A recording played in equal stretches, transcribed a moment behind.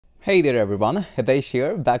Hey there everyone, Hitesh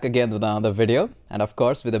here, back again with another video, and of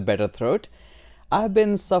course with a better throat. I've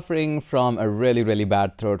been suffering from a really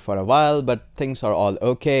bad throat for a while, but things are all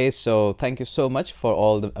okay, so thank you so much for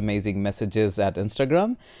all the amazing messages at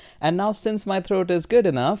Instagram. And now since my throat is good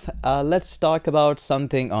enough, let's talk about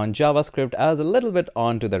something on JavaScript as a little bit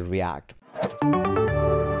onto the React.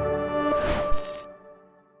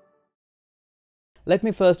 Let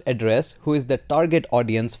me first address who is the target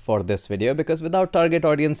audience for this video, because without target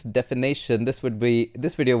audience definition, this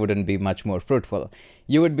video wouldn't be much more fruitful.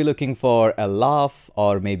 You would be looking for a laugh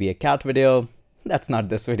or maybe a cat video. That's not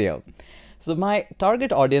this video. So my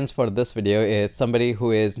target audience for this video is somebody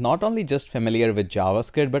who is not only just familiar with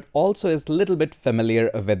JavaScript, but also is a little bit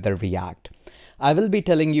familiar with the React. I will be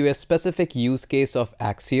telling you a specific use case of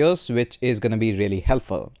Axios, which is going to be really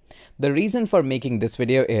helpful. The reason for making this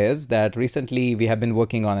video is that recently we have been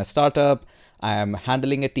working on a startup. I am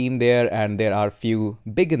handling a team there, and there are few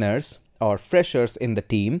beginners or freshers in the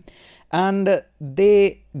team, and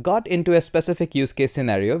they got into a specific use case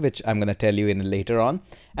scenario, which I'm going to tell you in later on.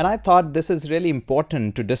 And I thought this is really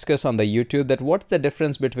important to discuss on the YouTube, that what's the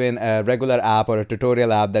difference between a regular app or a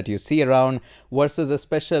tutorial app that you see around versus a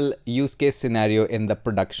special use case scenario in the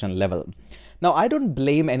production level. Now, I don't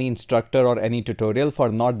blame any instructor or any tutorial for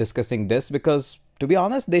not discussing this, because to be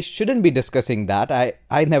honest, they shouldn't be discussing that.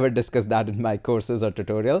 I never discuss that in my courses or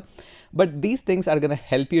tutorial. But these things are going to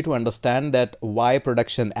help you to understand that why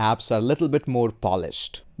production apps are a little bit more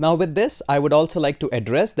polished. Now with this, I would also like to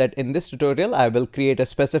address that in this tutorial, I will create a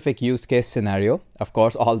specific use case scenario. Of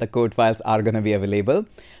course, all the code files are going to be available,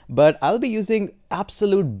 but I'll be using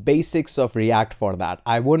absolute basics of React for that.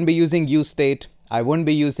 I won't be using useState. I won't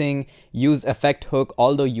be using use effect hook,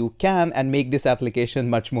 although you can and make this application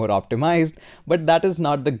much more optimized, but that is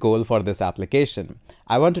not the goal for this application.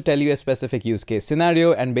 I want to tell you a specific use case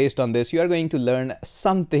scenario, and based on this, you are going to learn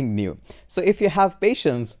something new. So if you have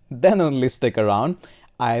patience, then only stick around.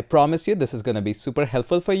 I promise you this is going to be super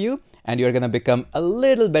helpful for you, and you're going to become a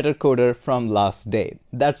little better coder from last day.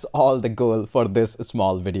 That's all the goal for this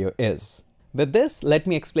small video is. With this, let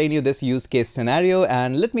me explain you this use case scenario,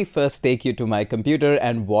 and let me first take you to my computer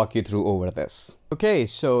and walk you through over this. Okay,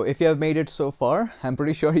 so if you have made it so far, I'm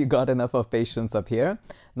pretty sure you got enough of patience up here.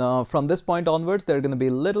 Now, from this point onwards, there's going to be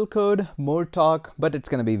little code, more talk, but it's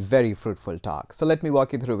going to be very fruitful talk. So let me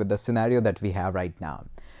walk you through with the scenario that we have right now.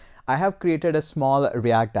 I have created a small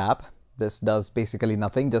React app. This does basically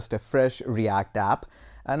nothing, just a fresh React app.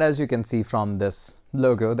 And as you can see from this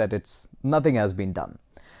logo, that nothing has been done.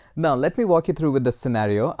 Now, let me walk you through with the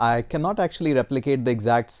scenario. I cannot actually replicate the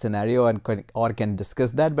exact scenario or can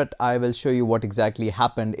discuss that, but I will show you what exactly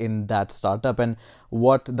happened in that startup and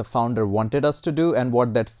what the founder wanted us to do and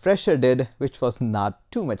what that fresher did, which was not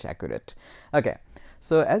too much accurate. Okay.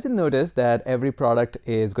 So as you notice that every product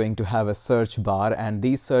is going to have a search bar, and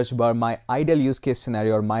these search bar, my ideal use case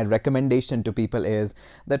scenario or my recommendation to people is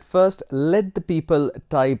that first let the people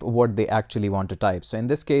type what they actually want to type. So in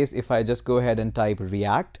this case, if I just go ahead and type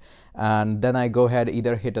React, and then I go ahead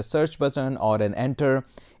either hit a search button or an enter,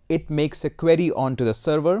 it makes a query onto the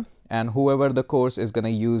server. And whoever the course is going to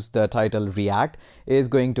use the title React is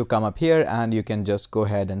going to come up here, and you can just go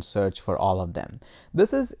ahead and search for all of them.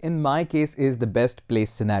 This is, in my case, is the best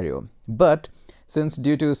place scenario. But since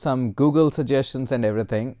due to some Google suggestions and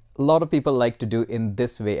everything, a lot of people like to do in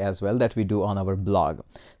this way as well, that we do on our blog.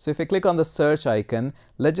 So if I click on the search icon,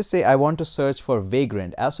 let's just say I want to search for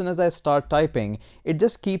vagrant. As soon as I start typing, it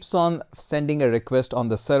just keeps on sending a request on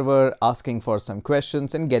the server, asking for some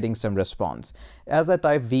questions and getting some response. As I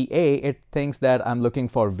type VA, it thinks that I'm looking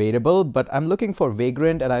for variable, but I'm looking for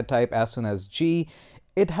vagrant, and I type as soon as G.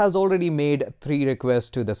 It has already made 3 requests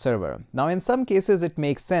to the server. Now, in some cases, it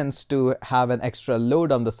makes sense to have an extra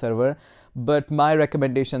load on the server, but my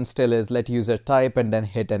recommendation still is let user type and then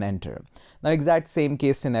hit an enter. Now, exact same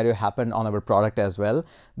case scenario happened on our product as well,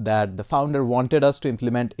 that the founder wanted us to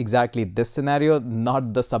implement exactly this scenario,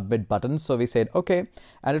 not the submit button. So we said, okay,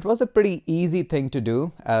 and it was a pretty easy thing to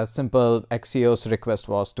do. A simple Axios request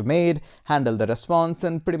was to made, handle the response,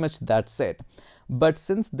 and pretty much that's it. But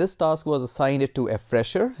since this task was assigned to a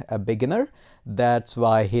fresher, a beginner, that's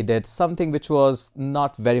why he did something which was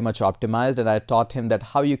not very much optimized, and I taught him that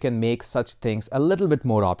how you can make such things a little bit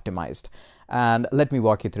more optimized. And let me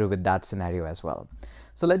walk you through with that scenario as well.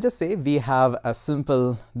 So let's just say we have a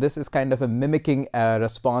simple, this is kind of a mimicking a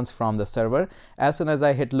response from the server. As soon as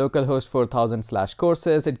I hit localhost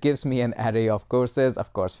 4000/courses, it gives me an array of courses,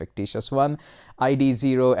 of course, fictitious one, ID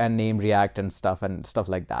 0 and name React and stuff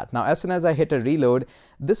like that. Now, as soon as I hit a reload,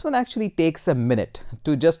 this one actually takes a minute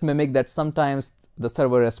to just mimic that. Sometimes the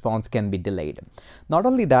server response can be delayed. Not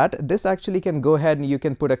only that, this actually can go ahead and you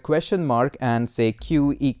can put a question mark and say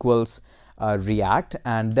Q equals React,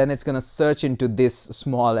 and then it's going to search into this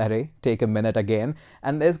small array, take a minute again,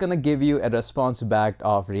 and it's going to give you a response back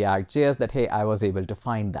of ReactJS that, hey, I was able to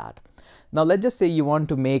find that. Now let's just say you want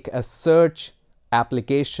to make a search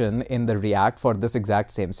application in the React for this exact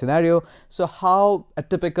same scenario. So how a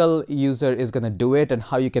typical user is going to do it and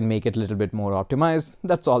how you can make it a little bit more optimized,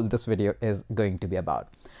 that's all this video is going to be about.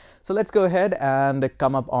 So let's go ahead and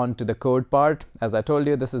come up onto the code part. As I told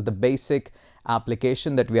you, this is the basic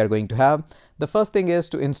application that we are going to have. The first thing is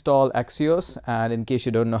to install Axios, and in case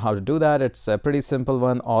you don't know how to do that, it's a pretty simple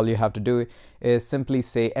one. All you have to do is simply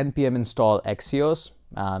say npm install Axios,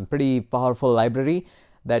 and pretty powerful library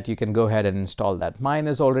that you can go ahead and install that. Mine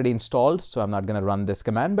is already installed, so I'm not going to run this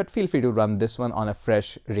command, but feel free to run this one on a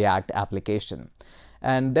fresh React application.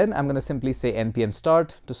 And then I'm going to simply say npm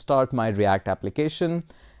start to start my React application.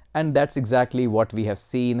 And that's exactly what we have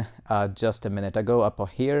seen just a minute ago up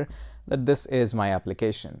here, that this is my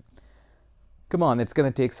application. Come on, it's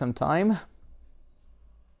going to take some time.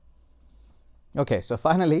 Okay, so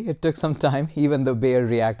finally it took some time, even the bare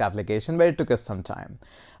React application, but it took us some time.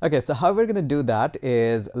 Okay, so how we're going to do that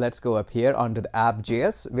is, let's go up here onto the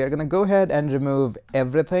app.js. We're going to go ahead and remove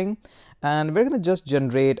everything, and we're going to just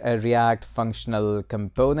generate a React functional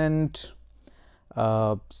component.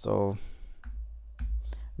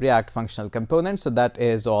 React functional component, so that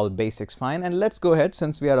is all basics fine. And let's go ahead,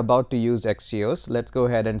 since we are about to use Axios, let's go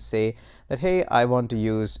ahead and say that, hey, I want to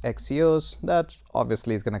use Axios. That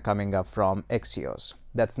obviously is going to coming up from Axios.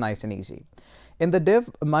 That's nice and easy. In the div,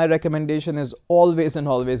 my recommendation is always and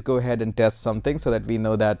always go ahead and test something so that we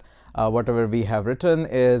know that whatever we have written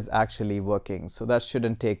is actually working. So that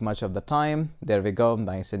shouldn't take much of the time. There we go,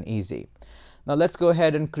 nice and easy. Now let's go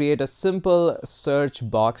ahead and create a simple search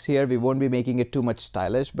box here. We won't be making it too much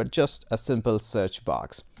stylish, but just a simple search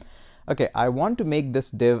box. Okay, I want to make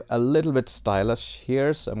this div a little bit stylish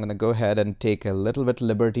here, so I'm going to go ahead and take a little bit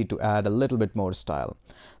liberty to add a little bit more style.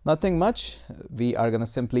 Nothing much. We are going to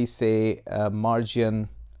simply say margin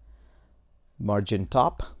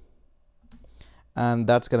top, and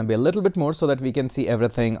that's going to be a little bit more so that we can see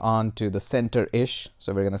everything onto the center-ish.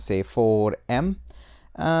 So we're going to say 4M,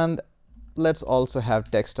 and let's also have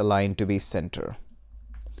text align to be center.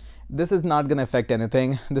 This is not going to affect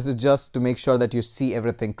anything. This is just to make sure that you see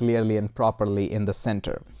everything clearly and properly in the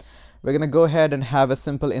center. We're going to go ahead and have a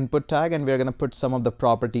simple input tag, and we're going to put some of the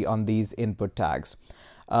property on these input tags.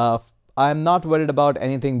 I'm not worried about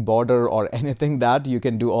anything border or anything that. You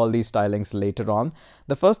can do all these stylings later on.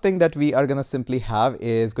 The first thing that we are going to simply have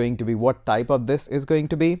is going to be what type of this is going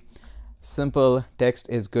to be. Simple text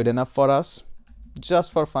is good enough for us.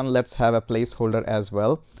 Just for fun, let's have a placeholder as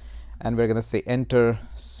well, and we're going to say enter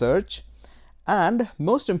search. And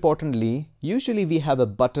most importantly, usually we have a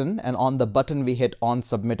button, and on the button we hit on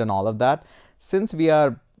submit and all of that. Since we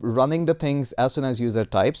are running the things as soon as user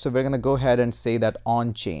types, so we're going to go ahead and say that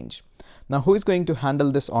on change. Now who is going to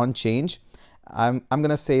handle this on change? I'm going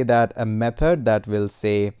to say that a method that will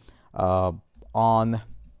say on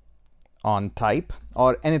type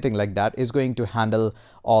or anything like that is going to handle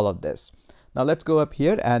all of this. Now let's go up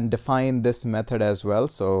here and define this method as well.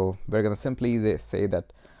 So we're going to simply say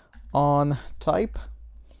that on type,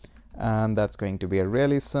 and that's going to be a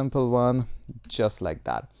really simple one, just like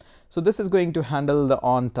that. So this is going to handle the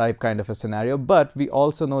on type kind of a scenario, but we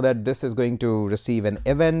also know that this is going to receive an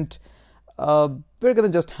event. We're going to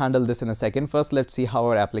just handle this in a second. First, let's see how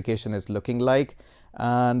our application is looking like.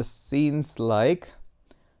 And seems like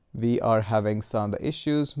we are having some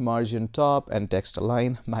issues. Margin top and text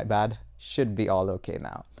align, my bad. Should be all okay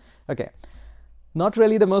now. Okay, not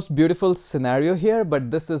really the most beautiful scenario here,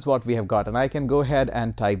 but this is what we have got, and I can go ahead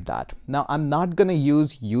and type that. Now I'm not going to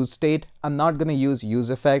use use state. I'm not going to use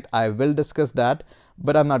use effect. I will discuss that,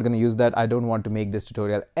 but I'm not going to use that. I don't want to make this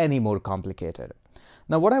tutorial any more complicated.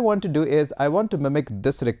 Now what I want to do is I want to mimic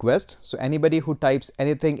this request. So anybody who types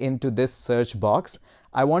anything into this search box,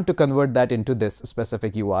 I want to convert that into this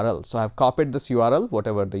specific URL. So I've copied this URL,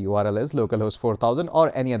 whatever the URL is, localhost 4000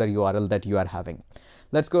 or any other URL that you are having.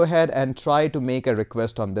 Let's go ahead and try to make a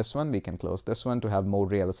request on this one. We can close this one to have more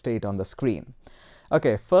real estate on the screen.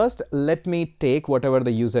 Okay, first let me take whatever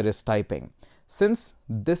the user is typing. Since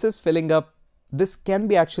this is filling up, this can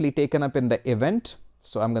be actually taken up in the event.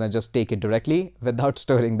 So I'm going to just take it directly without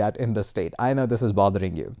storing that in the state. I know this is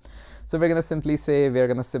bothering you. So we're going to simply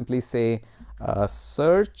say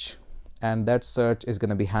search, and that search is going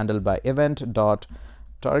to be handled by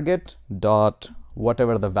event.target.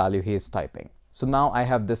 Whatever the value he is typing. So now I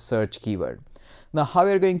have this search keyword. Now how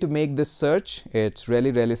we're going to make this search? It's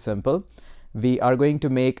really, really simple. we are going to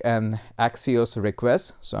make an Axios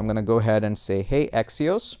request. So I'm going to go ahead and say, hey,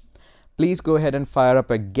 Axios, please go ahead and fire up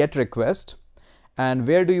a GET request. And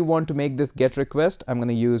where do you want to make this GET request? I'm going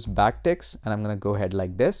to use backticks, and I'm going to go ahead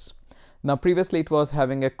like this. Now, previously it was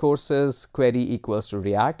having a courses query equals to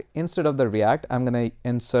React. Instead of the React, I'm going to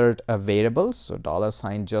insert a variable. So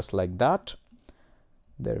 $, just like that.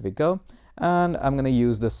 There we go. And I'm going to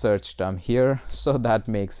use the search term here. So that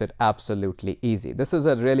makes it absolutely easy. This is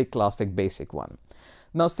a really classic basic one.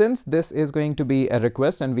 Now, since this is going to be a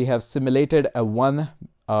request and we have simulated a 1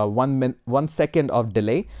 second of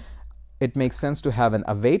delay, it makes sense to have an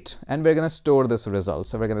await, and we're going to store this result.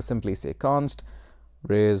 So we're going to simply say const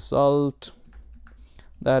result.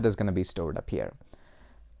 That is going to be stored up here.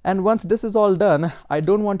 And once this is all done, I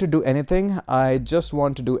don't want to do anything. I just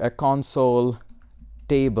want to do a console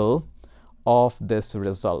table of this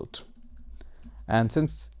result. And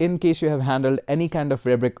since in case you have handled any kind of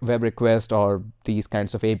web request or these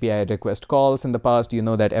kinds of API request calls in the past, you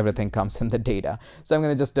know that everything comes in the data. So I'm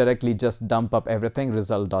going to just directly dump up everything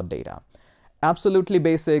result.data. Absolutely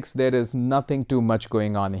basics. There is nothing too much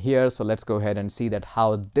going on here. So let's go ahead and see that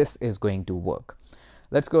how this is going to work.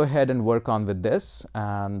 Let's go ahead and work on with this.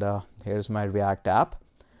 And here's my React app.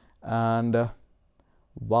 And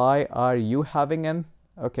why are you having an,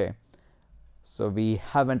 okay. So we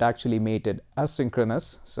haven't actually made it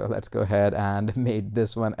asynchronous. So let's go ahead and make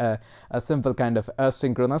this one a simple kind of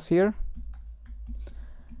asynchronous here.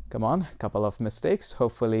 Come on, a couple of mistakes.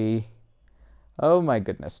 Hopefully, oh my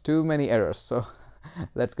goodness, too many errors. So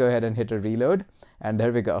let's go ahead and hit a reload. And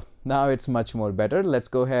there we go. Now it's much more better. Let's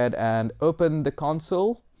go ahead and open the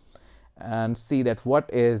console and see that what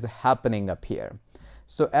is happening up here.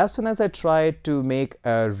 So as soon as I try to make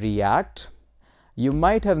a React, you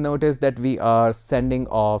might have noticed that we are sending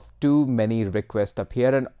off too many requests up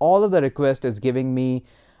here, and all of the request is giving me,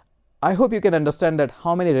 I hope you can understand that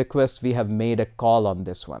how many requests we have made a call on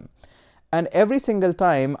this one. And every single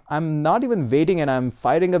time I'm not even waiting and I'm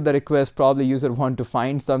firing up the request, probably user want to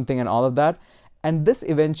find something and all of that. And this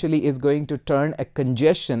eventually is going to turn a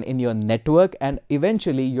congestion in your network, and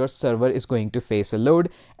eventually your server is going to face a load,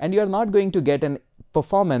 and you're not going to get an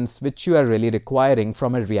performance which you are really requiring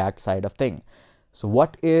from a React side of thing. So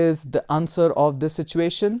what is the answer of this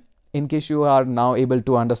situation? In case you are now able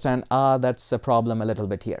to understand, that's a problem a little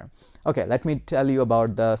bit here. Okay, let me tell you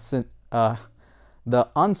about the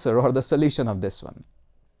answer or the solution of this one.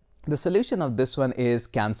 The solution of this one is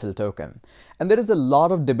cancel token. And there is a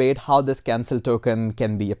lot of debate how this cancel token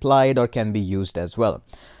can be applied or can be used as well.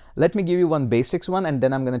 Let me give you one basics one, and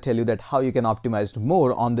then I'm going to tell you that how you can optimize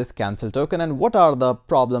more on this cancel token and what are the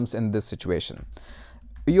problems in this situation.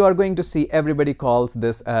 You are going to see everybody calls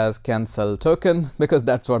this as cancel token because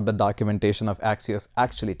that's what the documentation of Axios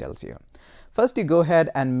actually tells you. First, you go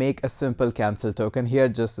ahead and make a simple cancel token here,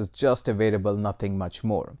 just a variable, nothing much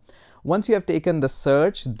more. Once you have taken the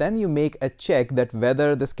search, then you make a check that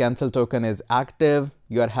whether this cancel token is active,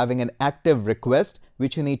 you are having an active request,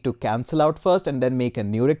 which you need to cancel out first and then make a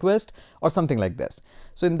new request or something like this.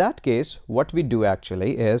 So in that case, what we do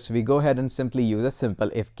actually is we go ahead and simply use a simple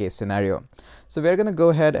if case scenario. So we're going to go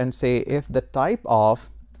ahead and say if the type of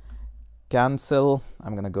cancel,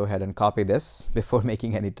 I'm going to go ahead and copy this before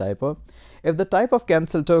making any typo. If the type of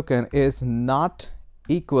cancel token is not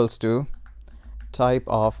equals to type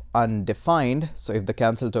of undefined, so if the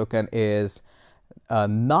cancel token is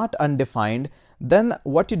not undefined, then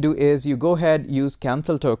what you do is you go ahead, use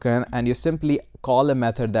cancel token, and you simply call a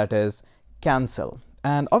method that is cancel.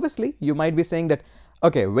 And obviously you might be saying that,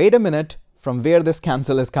 okay, wait a minute, from where this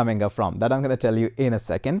cancel is coming up from, that I'm going to tell you in a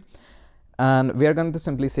second. And we are going to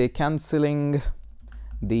simply say canceling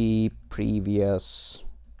the previous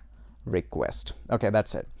request. Okay,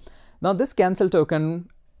 that's it. Now this cancel token,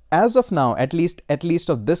 as of now, at least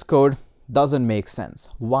of this code, doesn't make sense.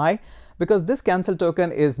 Why? Because this cancel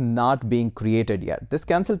token is not being created yet. This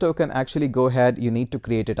cancel token, actually go ahead, you need to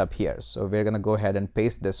create it up here. So we're going to go ahead and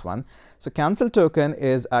paste this one. So cancel token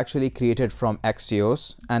is actually created from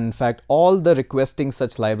Axios. And in fact, all the requesting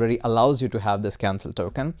such library allows you to have this cancel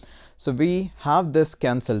token. So we have this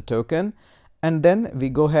cancel token, and then we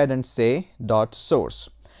go ahead and say .source.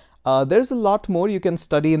 There's a lot more you can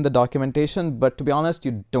study in the documentation, but to be honest,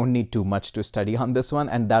 you don't need too much to study on this one,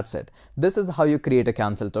 and that's it. This is how you create a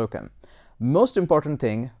cancel token. Most important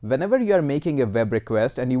thing, whenever you are making a web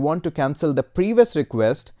request and you want to cancel the previous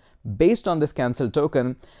request based on this cancel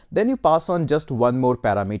token, then you pass on just one more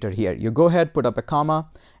parameter here. You go ahead, put up a comma,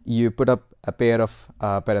 you put up a pair of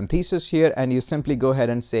parentheses here, and you simply go ahead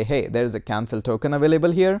and say, hey, there's a cancel token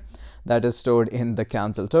available here that is stored in the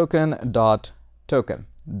cancel token dot token.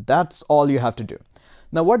 That's all you have to do.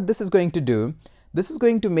 Now what this is going to do, this is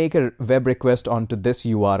going to make a web request onto this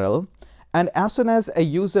URL. And as soon as a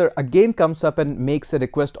user again comes up and makes a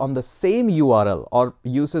request on the same URL or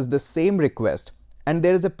uses the same request, and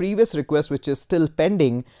there is a previous request which is still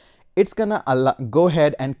pending, it's gonna go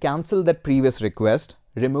ahead and cancel that previous request,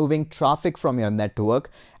 removing traffic from your network,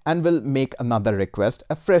 and will make another request,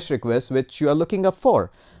 a fresh request which you are looking up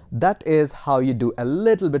for. That is how you do a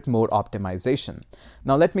little bit more optimization.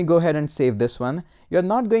 Now let me go ahead and save this one. You're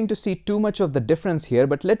not going to see too much of the difference here,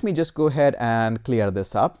 but let me just go ahead and clear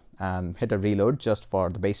this up and hit a reload just for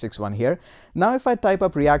the basics one here. Now if I type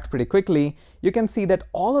up React pretty quickly, you can see that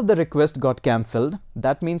all of the requests got cancelled.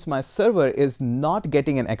 That means my server is not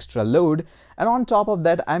getting an extra load, and on top of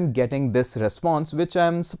that I'm getting this response which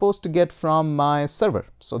I'm supposed to get from my server.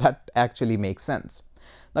 So that actually makes sense.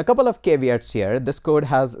 Now a couple of caveats here. This code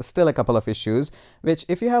has still a couple of issues, which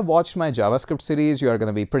if you have watched my JavaScript series, you are going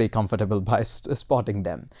to be pretty comfortable by spotting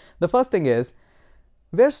them. The first thing is,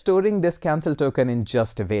 we're storing this cancel token in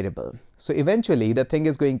just a variable. So eventually the thing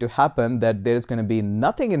is going to happen that there's going to be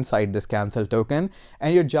nothing inside this cancel token,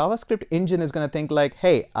 and your JavaScript engine is going to think like,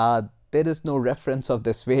 hey, there is no reference of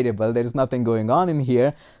this variable, there is nothing going on in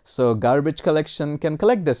here, so garbage collection can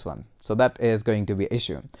collect this one. So that is going to be an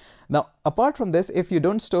issue. Now apart from this, if you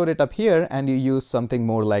don't store it up here and you use something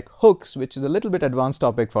more like hooks, which is a little bit advanced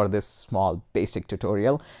topic for this small basic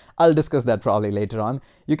tutorial, I'll discuss that probably later on.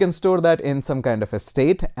 You can store that in some kind of a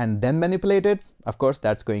state and then manipulate it. Of course,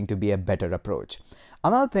 that's going to be a better approach.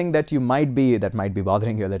 Another thing that might be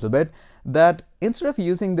bothering you a little bit, that instead of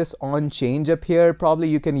using this on change up here, probably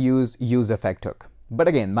you can use effect hook. But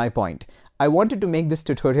again, my point, I wanted to make this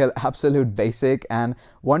tutorial absolute basic and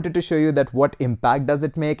wanted to show you that what impact does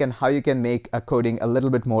it make and how you can make a coding a little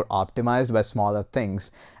bit more optimized by smaller things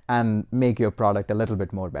and make your product a little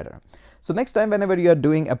bit more better. So next time, whenever you are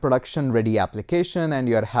doing a production ready application and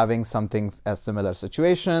you are having a similar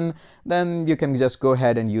situation, then you can just go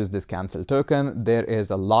ahead and use this cancel token. There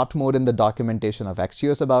is a lot more in the documentation of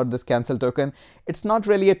Axios about this cancel token. It's not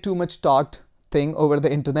really a too much talked thing over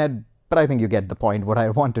the internet, but I think you get the point what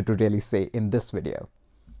I wanted to really say in this video.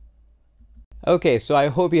 Okay, so I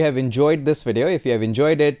hope you have enjoyed this video. If you have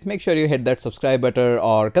enjoyed it, make sure you hit that subscribe button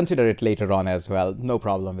or consider it later on as well. No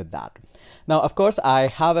problem with that. Now, of course, I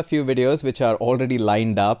have a few videos which are already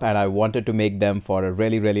lined up and I wanted to make them for a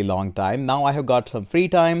really long time. Now I have got some free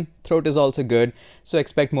time. Throat is also good. So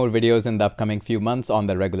expect more videos in the upcoming few months on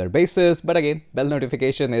the regular basis. But again, bell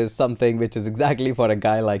notification is something which is exactly for a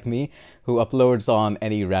guy like me who uploads on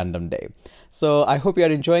any random day. So I hope you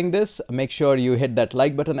are enjoying this. Make sure you hit that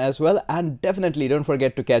like button as well. And definitely don't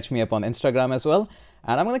forget to catch me up on Instagram as well.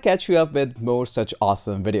 And I'm going to catch you up with more such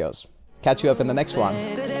awesome videos. Catch you up in the next one.